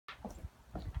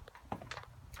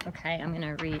Okay, I'm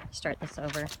gonna restart this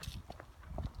over.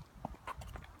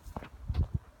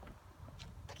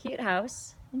 Cute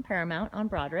house in Paramount on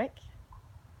Broderick.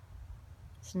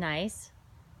 It's nice.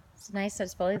 It's nice that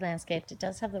it's fully landscaped. It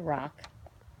does have the rock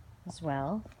as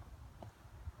well.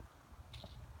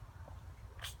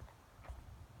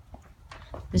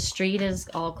 The street is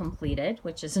all completed,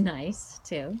 which is nice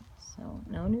too. So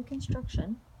no new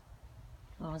construction.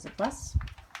 Always a plus.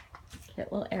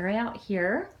 Cute little area out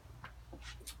here.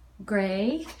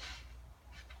 Gray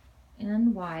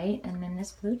and white, and then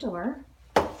this blue door.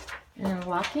 And then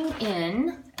walking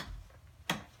in.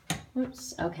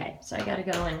 Oops, okay, so I gotta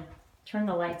go and turn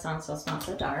the lights on so it's not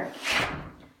so dark.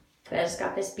 But it's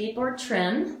got this beadboard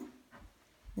trim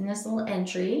in this little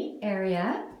entry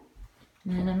area.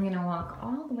 And then I'm gonna walk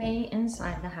all the way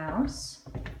inside the house.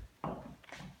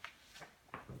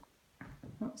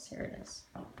 Oops, here it is.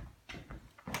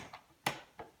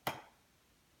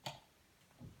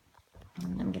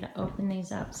 And I'm gonna open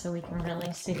these up so we can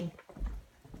really see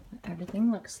what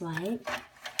everything looks like.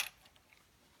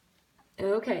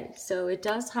 Okay, so it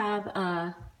does have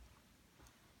a,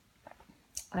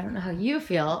 I don't know how you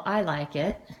feel, I like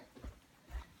it.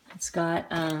 It's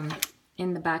got,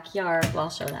 in the backyard, well, I'll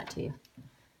show that to you.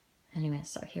 Anyway,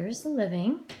 so here's the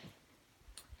living.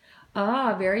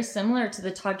 Ah, very similar to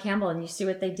the Todd Campbell, and you see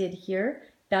what they did here?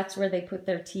 That's where they put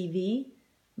their TV,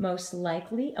 most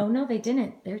likely. Oh no, they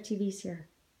didn't, their TV's here.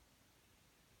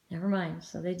 Never mind,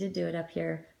 so they did do it up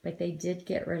here, but they did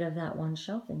get rid of that one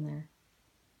shelf in there.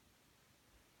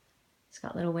 It's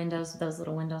got little windows. Those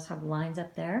little windows have lines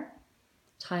up there.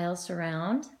 Tiles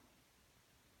surround.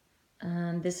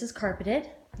 This is carpeted.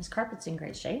 This carpet's in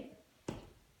great shape.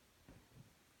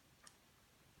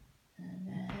 And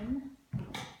then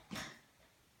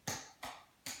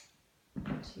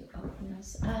to open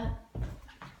this up.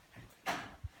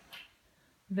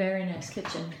 Very nice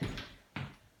kitchen.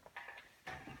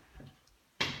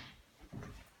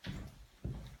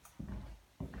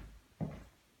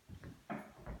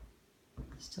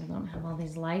 Still don't have all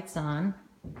these lights on.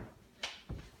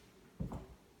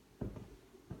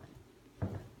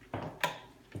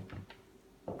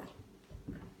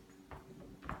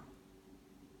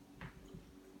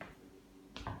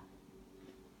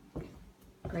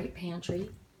 Great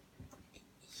pantry.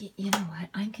 You know what?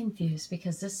 I'm confused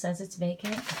because this says it's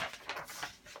vacant.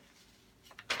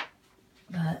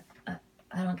 But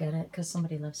I don't get it because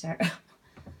somebody lives there.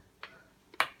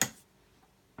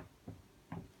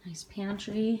 Nice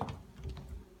pantry,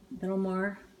 a little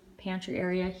more pantry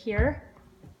area here.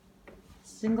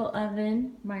 Single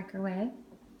oven, microwave.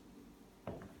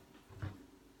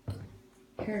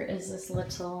 Here is this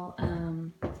little,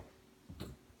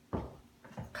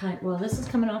 well, this is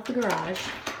coming off the garage.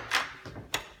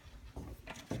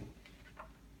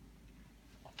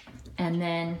 And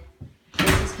then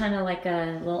this is kind of like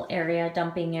a little area,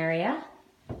 dumping area.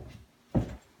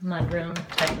 Mudroom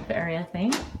type of area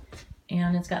thing.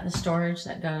 And it's got the storage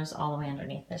that goes all the way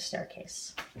underneath this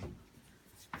staircase.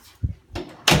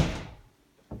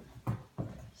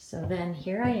 So then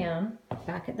here I am,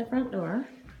 back at the front door.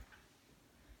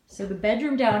 So the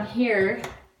bedroom down here,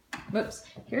 whoops,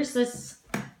 here's this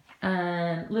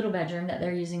little bedroom that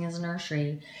they're using as a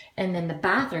nursery. And then the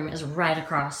bathroom is right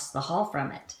across the hall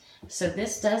from it. So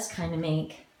this does kind of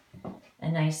make a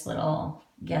nice little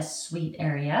guest suite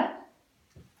area.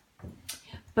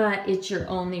 But it's your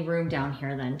only room down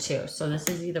here then too. So this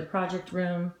is either project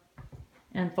room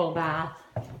and full bath,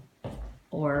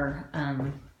 or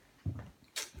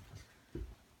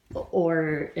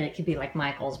it could be like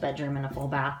Michael's bedroom and a full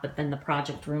bath, but then the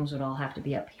project rooms would all have to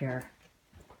be up here.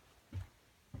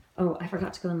 Oh, I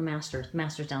forgot to go in the master. The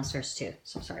master's downstairs too,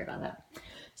 so sorry about that.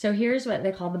 So here's what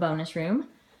they call the bonus room.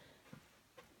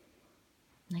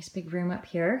 Nice big room up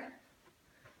here,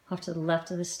 off to the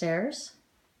left of the stairs.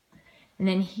 And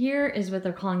then here is what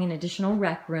they're calling an additional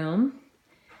rec room.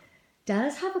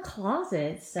 Does have a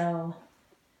closet, so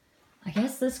I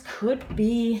guess this could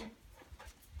be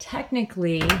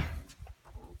technically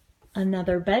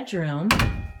another bedroom,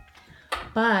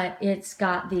 but it's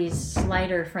got these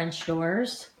slider French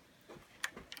doors.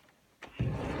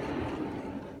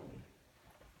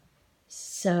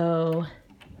 So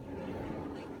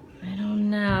I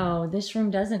don't know. This room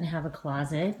doesn't have a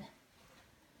closet.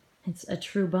 It's a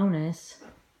true bonus.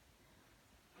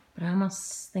 But I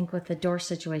almost think with the door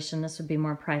situation, this would be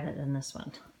more private than this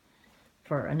one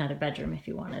for another bedroom if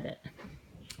you wanted it.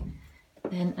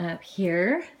 Then up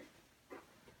here,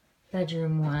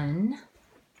 bedroom 1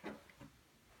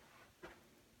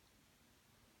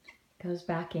 goes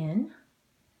back in.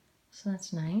 So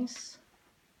that's nice.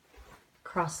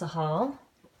 Across the hall,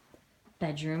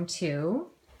 bedroom 2.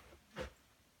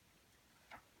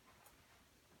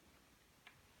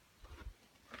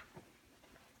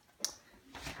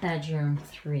 bedroom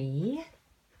 3.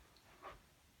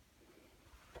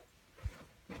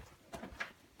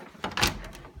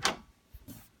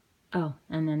 Oh,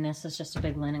 and then this is just a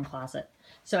big linen closet.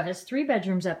 So it has 3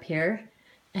 bedrooms up here,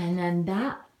 and then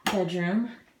that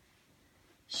bedroom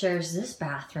shares this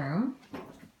bathroom.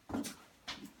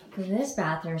 This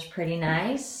bathroom is pretty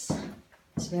nice.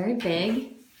 It's very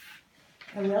big.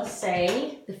 I will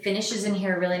say the finishes in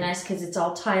here are really nice because it's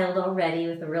all tiled already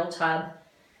with a real tub.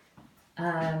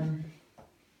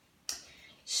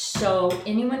 So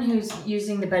anyone who's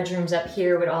using the bedrooms up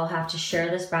here would all have to share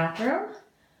this bathroom.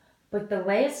 But the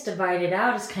way it's divided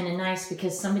out is kind of nice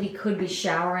because somebody could be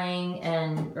showering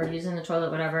or using the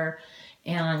toilet, whatever,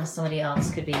 and somebody else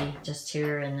could be just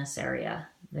here in this area,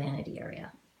 vanity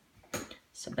area.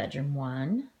 So bedroom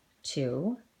 1,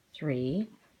 2, 3,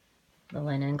 the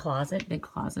linen closet, big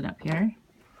closet up here.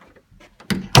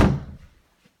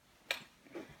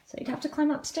 So you'd have to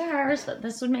climb upstairs, but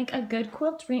this would make a good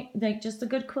quilt, like just a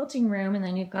good quilting room, and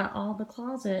then you've got all the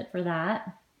closet for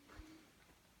that.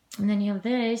 And then you have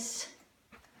this.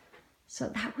 So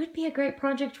that would be a great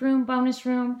project room, bonus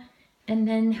room, and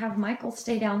then have Michael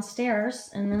stay downstairs.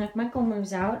 And then if Michael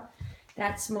moves out,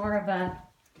 that's more of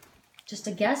just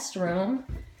a guest room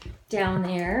down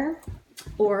there.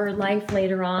 Or life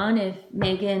later on, if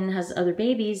Megan has other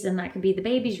babies, then that could be the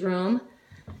baby's room.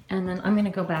 And then I'm gonna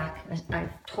go back. I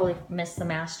totally missed the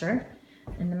master.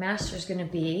 And the master's gonna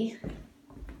be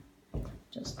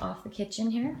just off the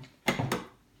kitchen here.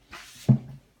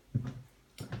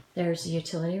 There's the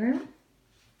utility room.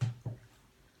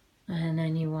 And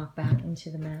then you walk back into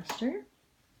the master.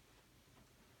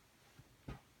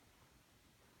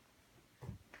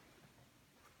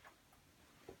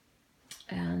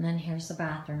 And then here's the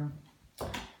bathroom.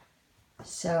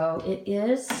 So it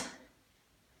is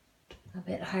a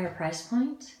bit higher price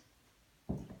point.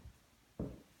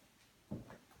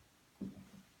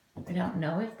 I don't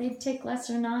know if they'd take less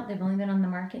or not. They've only been on the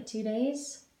market 2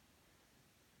 days.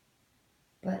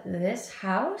 But this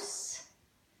house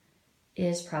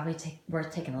is probably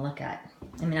worth taking a look at.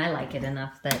 I mean, I like it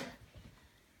enough that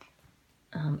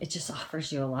it just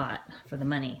offers you a lot for the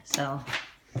money. So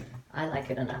I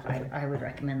like it enough. I would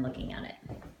recommend looking at it.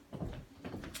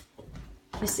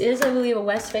 This is, I believe, a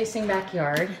west-facing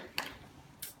backyard.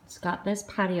 It's got this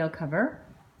patio cover.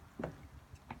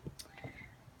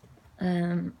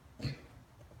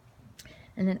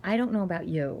 And then I don't know about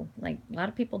you. Like, a lot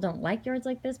of people don't like yards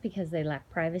like this because they lack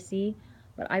privacy.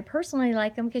 But I personally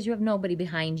like them because you have nobody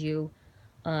behind you.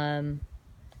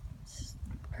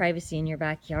 Privacy in your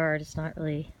backyard. It's not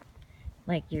really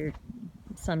like you're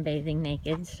sunbathing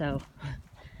naked. So,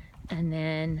 and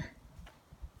then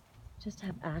just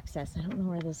have access. I don't know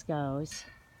where this goes.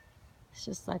 It's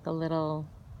just like a little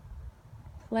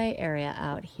play area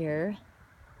out here.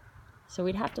 So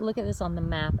we'd have to look at this on the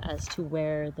map as to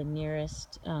where the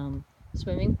nearest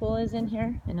swimming pool is in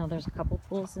here. I know there's a couple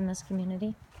pools in this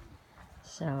community.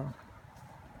 So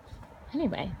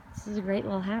anyway, this is a great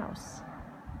little house.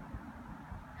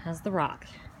 Has the rock.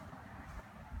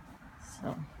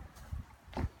 So,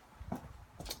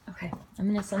 okay, I'm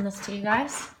gonna send this to you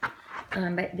guys.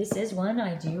 But this is one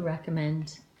I do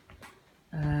recommend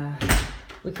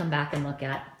we come back and look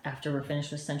at after we're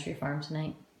finished with Century Farm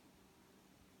tonight.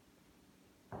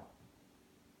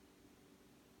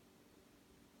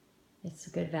 It's a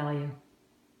good value.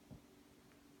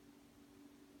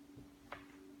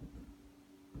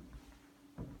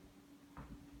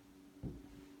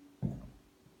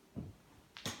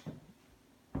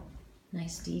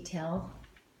 Nice detail.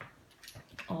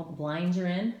 All the blinds are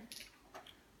in.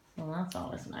 So that's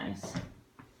always nice.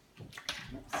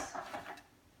 Oops.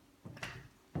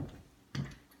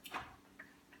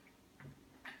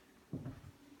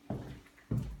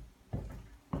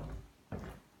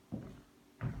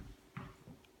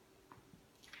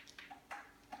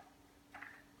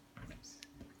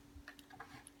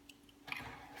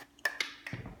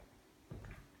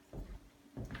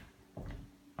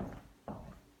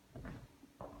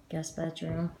 Guest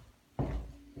bedroom,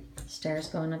 stairs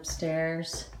going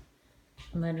upstairs,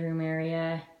 mudroom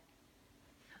area.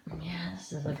 Yeah,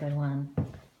 this is a good one.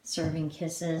 Serving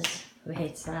kisses. Who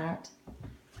hates that?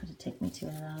 Had to take me 2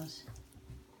 of those.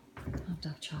 I'll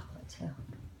have chocolate too.